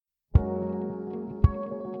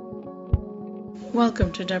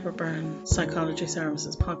Welcome to Deborah Byrne Psychology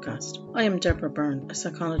Services podcast. I am Deborah Byrne, a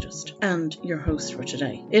psychologist and your host for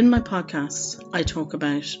today. In my podcasts, I talk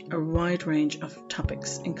about a wide range of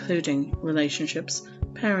topics, including relationships,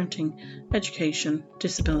 parenting, education,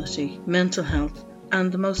 disability, mental health,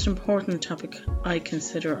 and the most important topic I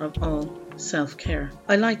consider of all, self-care.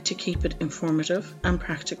 I like to keep it informative and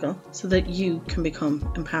practical so that you can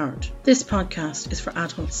become empowered. This podcast is for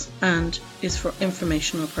adults and is for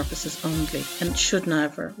informational purposes only and should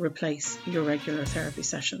never replace your regular therapy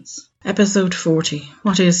sessions. Episode 40.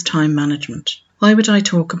 What is time management? Why would I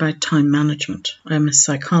talk about time management? I'm a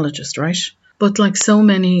psychologist, right? But like so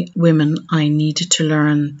many women, I needed to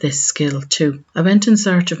learn this skill too. I went in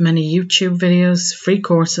search of many YouTube videos, free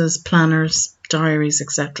courses, planners, diaries,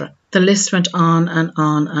 etc. The list went on and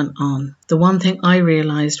on and on. The one thing I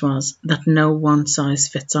realised was that no one size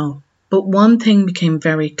fits all. But one thing became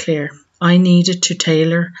very clear. I needed to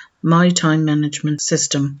tailor my time management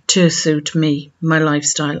system to suit me, my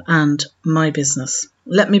lifestyle and my business.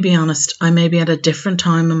 Let me be honest, I may be at a different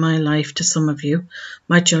time in my life to some of you.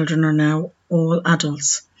 My children are now all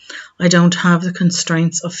adults. I don't have the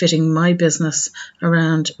constraints of fitting my business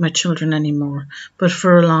around my children anymore, but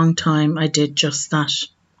for a long time I did just that.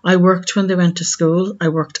 I worked when they went to school. I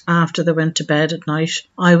worked after they went to bed at night.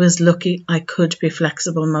 I was lucky I could be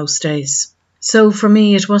flexible most days. So for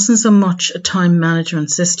me, it wasn't so much a time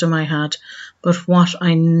management system I had, but what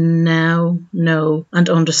I now know and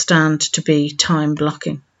understand to be time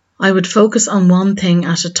blocking. I would focus on one thing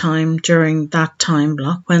at a time during that time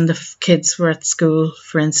block when the kids were at school,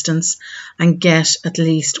 for instance, and get at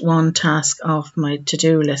least one task off my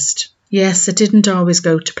to-do list. Yes, it didn't always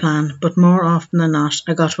go to plan, but more often than not,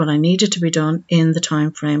 I got what I needed to be done in the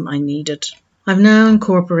time frame I needed. I've now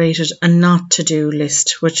incorporated a not to-do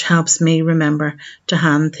list, which helps me remember to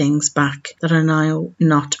hand things back that are now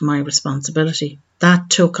not my responsibility.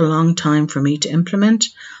 That took a long time for me to implement,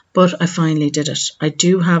 but I finally did it. I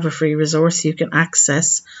do have a free resource you can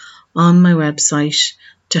access on my website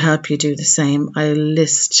to help you do the same. I'll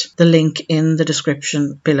list the link in the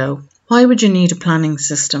description below. Why would you need a planning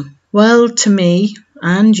system? Well, to me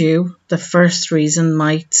and you, the first reason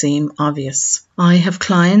might seem obvious. I have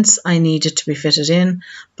clients I needed to be fitted in,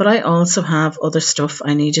 but I also have other stuff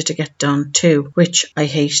I needed to get done too, which I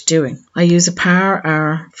hate doing. I use a power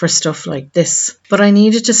hour for stuff like this, but I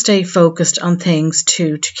needed to stay focused on things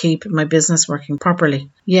too to keep my business working properly.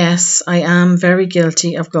 Yes, I am very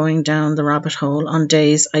guilty of going down the rabbit hole on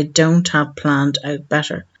days I don't have planned out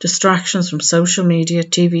better. Distractions from social media,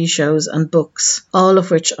 TV shows and books, all of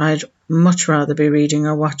which I'd much rather be reading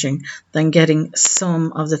or watching than getting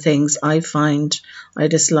some of the things I find I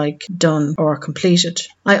dislike done or completed.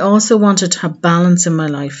 I also wanted to have balance in my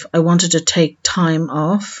life. I wanted to take time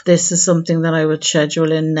off. This is something that I would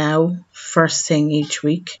schedule in now, first thing each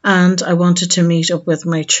week. And I wanted to meet up with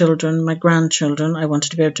my children, my grandchildren. I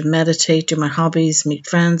wanted to be able to meditate, do my hobbies, meet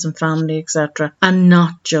friends and family, etc. and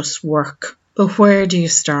not just work. But where do you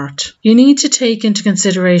start? You need to take into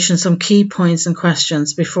consideration some key points and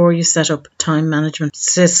questions before you set up a time management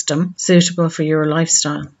system suitable for your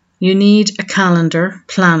lifestyle. You need a calendar,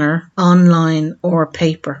 planner, online or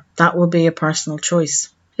paper. That will be a personal choice.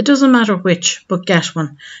 It doesn't matter which, but get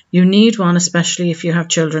one. You need one, especially if you have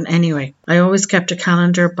children anyway. I always kept a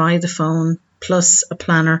calendar by the phone, plus a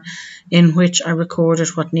planner in which I recorded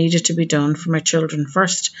what needed to be done for my children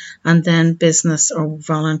first and then business or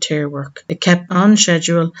volunteer work. It kept on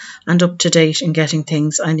schedule and up to date in getting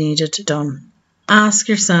things I needed done. Ask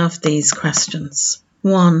yourself these questions.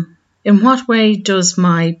 1. In what way does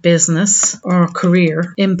my business or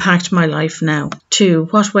career impact my life now? 2.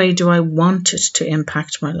 What way do I want it to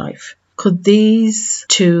impact my life? Could these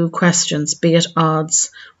two questions be at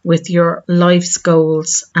odds with your life's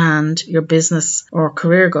goals and your business or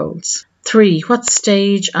career goals? 3. What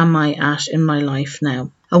stage am I at in my life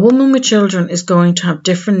now? A woman with children is going to have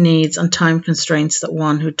different needs and time constraints than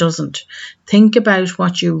one who doesn't. Think about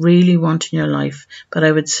what you really want in your life, but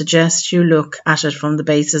I would suggest you look at it from the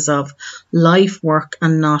basis of life work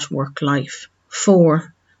and not work life.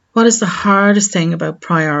 4. What is the hardest thing about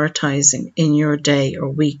prioritizing in your day or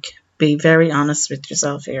week? Be very honest with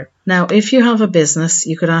yourself here. Now, if you have a business,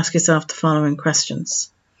 you could ask yourself the following questions.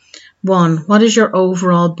 1. What is your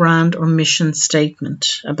overall brand or mission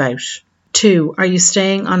statement about? 2. Are you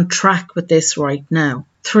staying on track with this right now?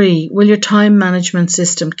 3. Will your time management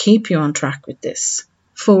system keep you on track with this?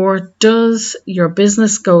 4. Does your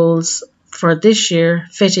business goals for this year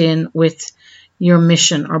fit in with your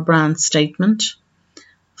mission or brand statement?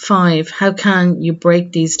 5. How can you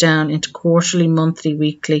break these down into quarterly, monthly,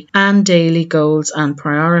 weekly and daily goals and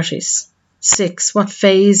priorities? 6. What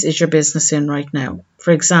phase is your business in right now?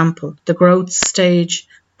 For example, the growth stage,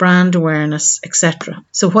 brand awareness, etc.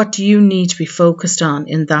 So what do you need to be focused on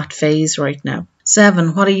in that phase right now?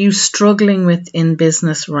 7. What are you struggling with in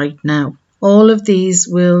business right now? All of these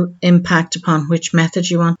will impact upon which method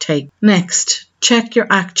you want to take. Next, check your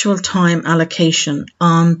actual time allocation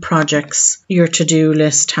on projects, your to-do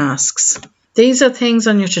list tasks. These are things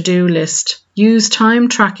on your to-do list. Use time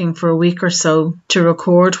tracking for a week or so to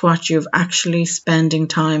record what you've actually spending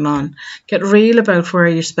time on. Get real about where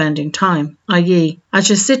you're spending time, i.e., as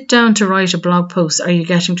you sit down to write a blog post, are you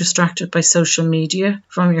getting distracted by social media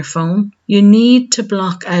from your phone? You need to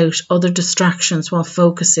block out other distractions while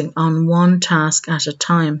focusing on one task at a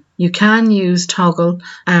time. You can use Toggle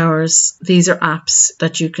Hours. These are apps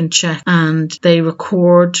that you can check and they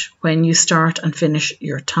record when you start and finish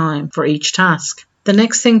your time for each task. The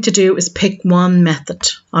next thing to do is pick one method.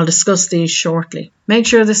 I'll discuss these shortly. Make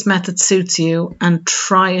sure this method suits you and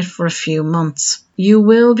try it for a few months. You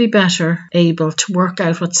will be better able to work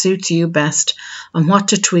out what suits you best and what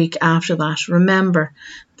to tweak after that. Remember,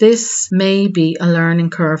 this may be a learning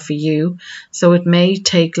curve for you, so it may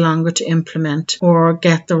take longer to implement or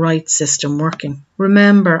get the right system working.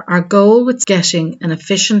 Remember, our goal with getting an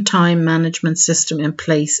efficient time management system in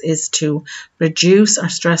place is to reduce our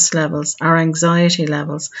stress levels, our anxiety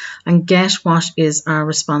levels, and get what is our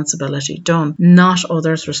responsibility done, not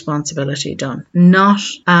others' responsibility done, not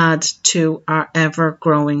add to our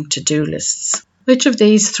ever-growing to-do lists. Which of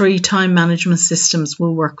these 3 time management systems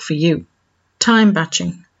will work for you? Time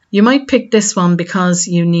batching. You might pick this one because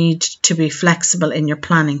you need to be flexible in your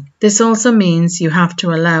planning. This also means you have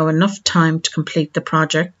to allow enough time to complete the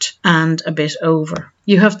project and a bit over.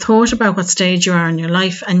 You have thought about what stage you are in your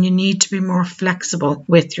life and you need to be more flexible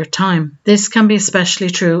with your time. This can be especially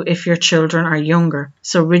true if your children are younger,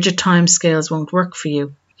 so rigid time scales won't work for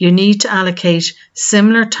you. You need to allocate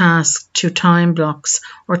similar tasks to time blocks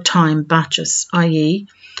or time batches, i.e.,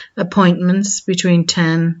 appointments between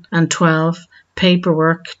 10 and 12,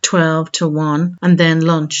 paperwork 12 to 1, and then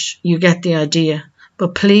lunch. You get the idea.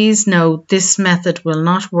 But please note this method will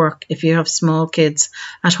not work if you have small kids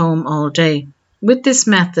at home all day. With this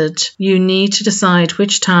method, you need to decide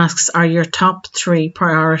which tasks are your top 3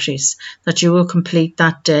 priorities that you will complete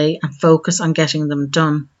that day and focus on getting them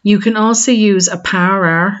done. You can also use a power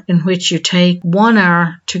hour in which you take 1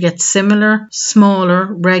 hour to get similar,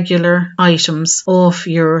 smaller, regular items off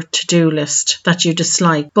your to-do list that you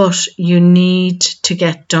dislike, but you need to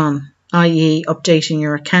get done, i.e. updating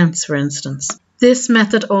your accounts, for instance. This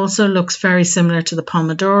method also looks very similar to the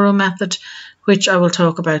Pomodoro method, which I will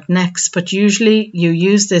talk about next, but usually you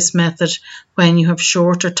use this method when you have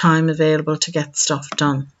shorter time available to get stuff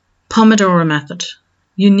done. Pomodoro method.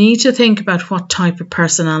 You need to think about what type of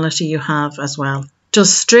personality you have as well.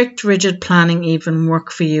 Does strict, rigid planning even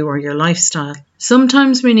work for you or your lifestyle?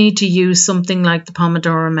 Sometimes we need to use something like the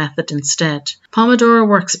Pomodoro method instead. Pomodoro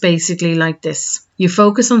works basically like this. You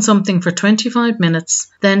focus on something for 25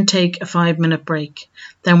 minutes, then take a 5-minute break,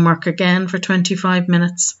 then work again for 25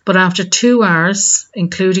 minutes. But after 2 hours,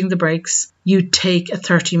 including the breaks, you take a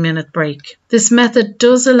 30-minute break. This method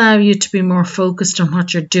does allow you to be more focused on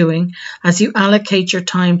what you're doing as you allocate your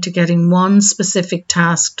time to getting one specific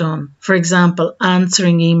task done. For example,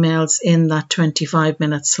 answering emails in that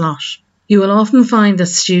 25-minute slot. You will often find that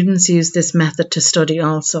students use this method to study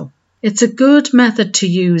also. It's a good method to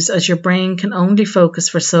use as your brain can only focus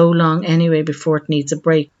for so long anyway before it needs a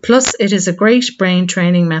break. Plus, it is a great brain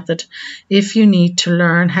training method if you need to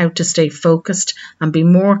learn how to stay focused and be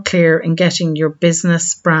more clear in getting your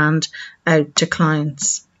business brand out to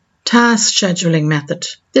clients. Task scheduling method.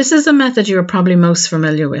 This is a method you are probably most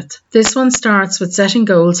familiar with. This one starts with setting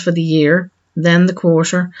goals for the year, then the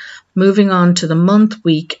quarter, moving on to the month,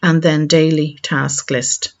 week, and then daily task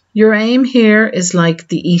list. Your aim here is like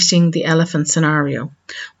the eating the elephant scenario,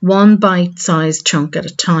 one bite-sized chunk at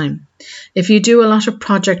a time. If you do a lot of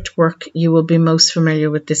project work, you will be most familiar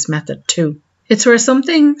with this method too. It's where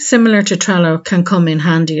something similar to Trello can come in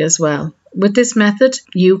handy as well. With this method,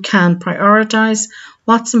 you can prioritize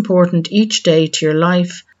what's important each day to your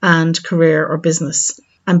life and career or business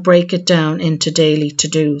and break it down into daily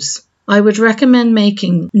to-dos. I would recommend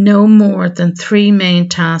making no more than 3 main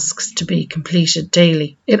tasks to be completed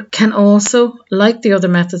daily. It can also, like the other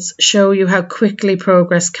methods, show you how quickly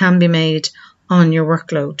progress can be made on your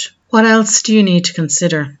workload. What else do you need to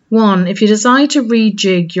consider? 1. If you decide to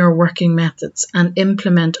rejig your working methods and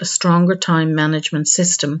implement a stronger time management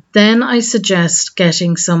system, then I suggest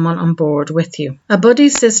getting someone on board with you. A buddy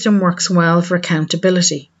system works well for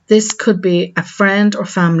accountability. This could be a friend or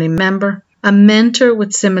family member, a mentor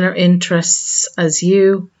with similar interests as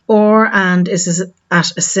you, and is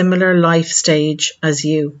at a similar life stage as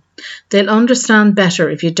you. They'll understand better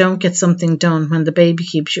if you don't get something done when the baby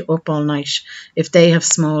keeps you up all night, if they have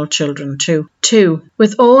small children too. 2.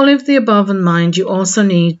 With all of the above in mind, you also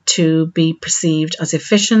need to be perceived as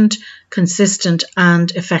efficient, consistent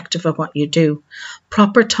and effective at what you do.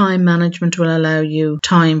 Proper time management will allow you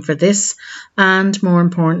time for this and, more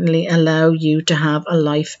importantly, allow you to have a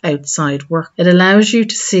life outside work. It allows you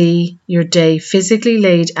to see your day physically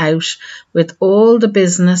laid out with all the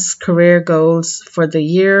business career goals for the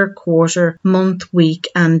year, quarter, month, week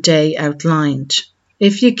and day outlined.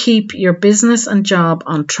 If you keep your business and job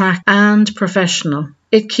on track and professional,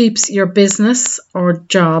 it keeps your business or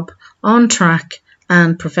job on track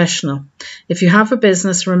and professional. If you have a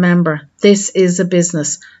business, remember, this is a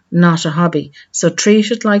business, not a hobby. So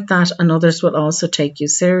treat it like that and others will also take you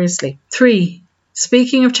seriously. 3.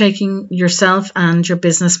 Speaking of taking yourself and your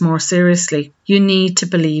business more seriously, you need to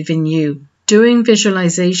believe in you. Doing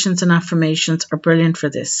visualizations and affirmations are brilliant for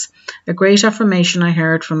this. A great affirmation I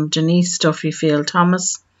heard from Denise Duffyfield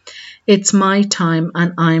Thomas: "It's my time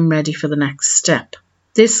and I'm ready for the next step."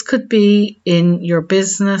 This could be in your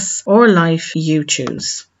business or life, you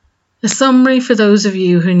choose. A summary for those of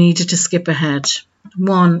you who needed to skip ahead.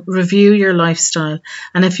 1. Review your lifestyle,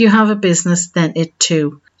 and if you have a business, then it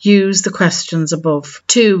too. Use the questions above.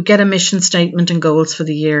 2. Get a mission statement and goals for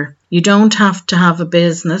the year. You don't have to have a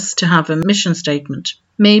business to have a mission statement.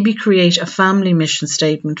 Maybe create a family mission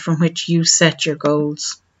statement from which you set your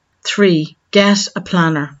goals. 3. Get a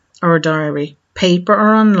planner or a diary, paper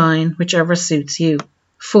or online, whichever suits you.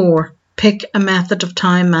 4. Pick a method of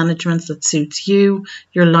time management that suits you,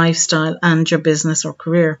 your lifestyle and your business or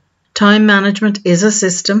career. Time management is a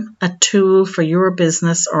system, a tool for your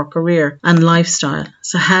business or career and lifestyle.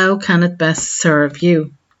 So how can it best serve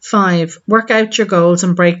you? 5. Work out your goals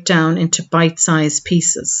and break down into bite-sized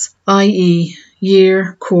pieces, i.e.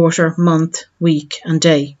 year, quarter, month, week and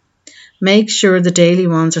day. Make sure the daily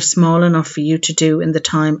ones are small enough for you to do in the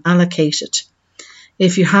time allocated.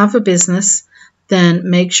 If you have a business, then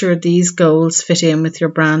make sure these goals fit in with your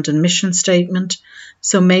brand and mission statement.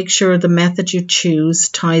 So make sure the method you choose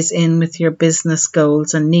ties in with your business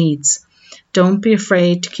goals and needs. Don't be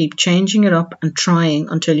afraid to keep changing it up and trying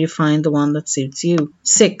until you find the one that suits you.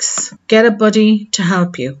 6. Get a buddy to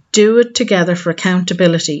help you. Do it together for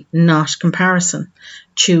accountability, not comparison.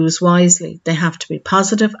 Choose wisely. They have to be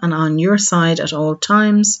positive and on your side at all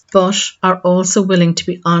times, but are also willing to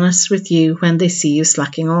be honest with you when they see you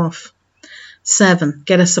slacking off. 7.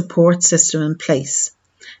 Get a support system in place.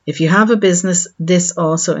 If you have a business, this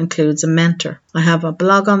also includes a mentor. I have a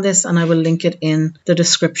blog on this and I will link it in the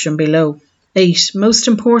description below. 8. Most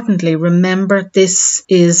importantly, remember this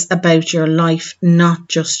is about your life, not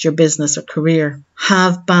just your business or career.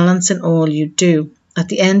 Have balance in all you do. At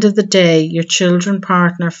the end of the day, your children,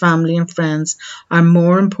 partner, family and friends are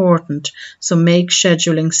more important, so make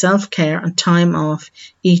scheduling self-care and time off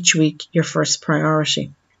each week your first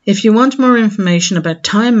priority. If you want more information about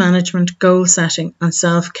time management, goal setting and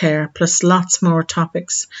self-care, plus lots more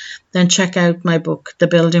topics, then check out my book, The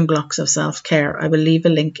Building Blocks of Self-Care. I will leave a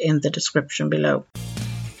link in the description below.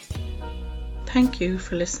 Thank you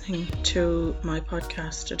for listening to my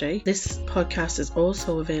podcast today. This podcast is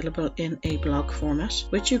also available in a blog format,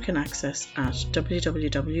 which you can access at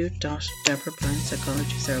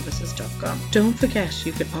www.deborahbyrnepsychologyservices.com. Don't forget,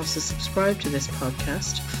 you can also subscribe to this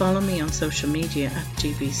podcast, follow me on social media at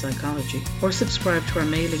DB Psychology, or subscribe to our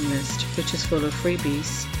mailing list, which is full of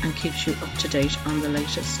freebies and keeps you up to date on the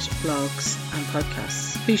latest blogs and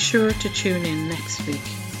podcasts. Be sure to tune in next week